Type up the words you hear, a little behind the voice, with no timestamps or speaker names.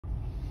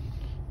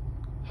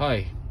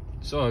Hi,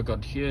 so I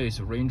got here is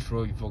a Range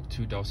Rover Evoque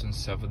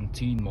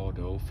 2017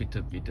 model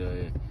fitted with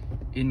the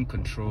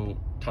InControl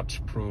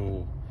Touch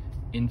Pro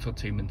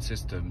infotainment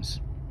systems.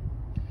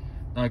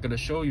 Now I'm going to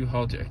show you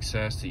how to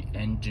access the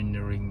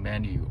engineering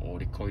menu, or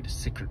they call it the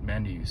secret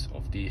menus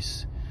of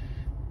these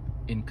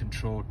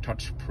InControl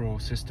Touch Pro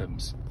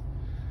systems.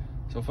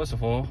 So first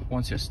of all,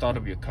 once you start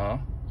up your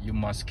car, you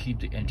must keep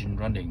the engine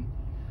running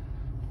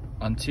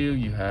until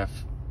you have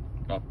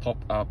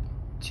popped up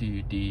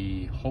to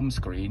the home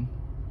screen.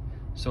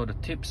 So the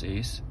tips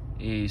is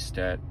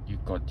that you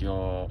got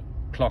your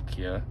clock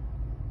here.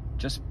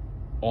 Just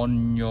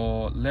on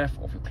your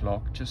left of your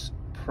clock, just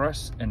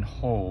press and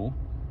hold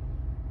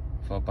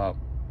for about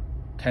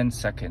 10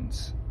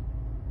 seconds.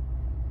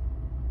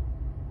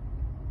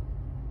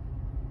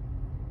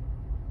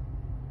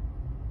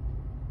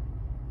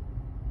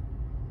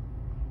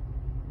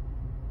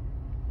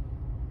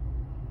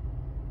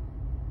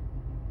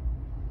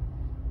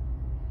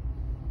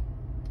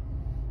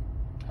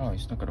 Oh,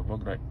 it's not gonna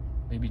work right.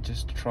 Maybe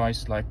just try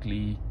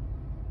slightly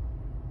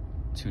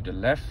to the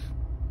left.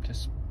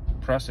 Just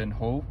press and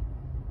hold.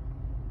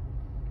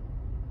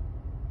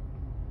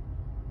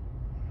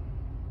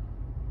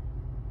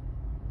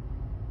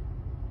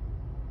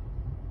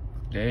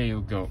 There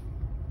you go.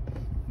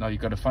 Now you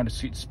gotta find a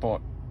sweet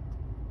spot.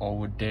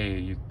 Over there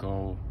you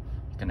go.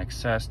 You can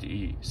access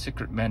the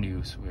secret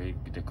menus, where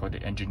they call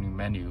the engineering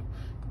menu.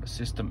 The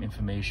system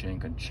information, you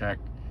can check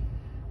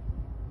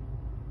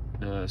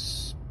the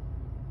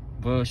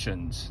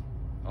versions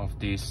of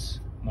this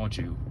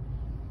module.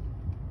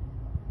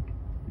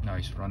 Now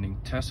it's running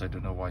test. I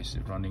don't know why it's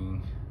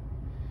running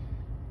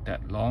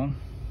that long.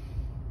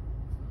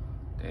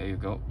 There you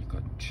go. You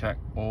can check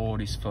all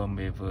this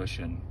firmware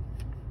version.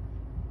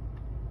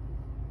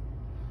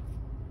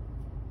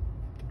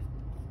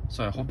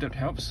 So I hope that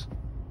helps.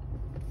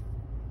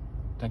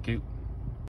 Thank you.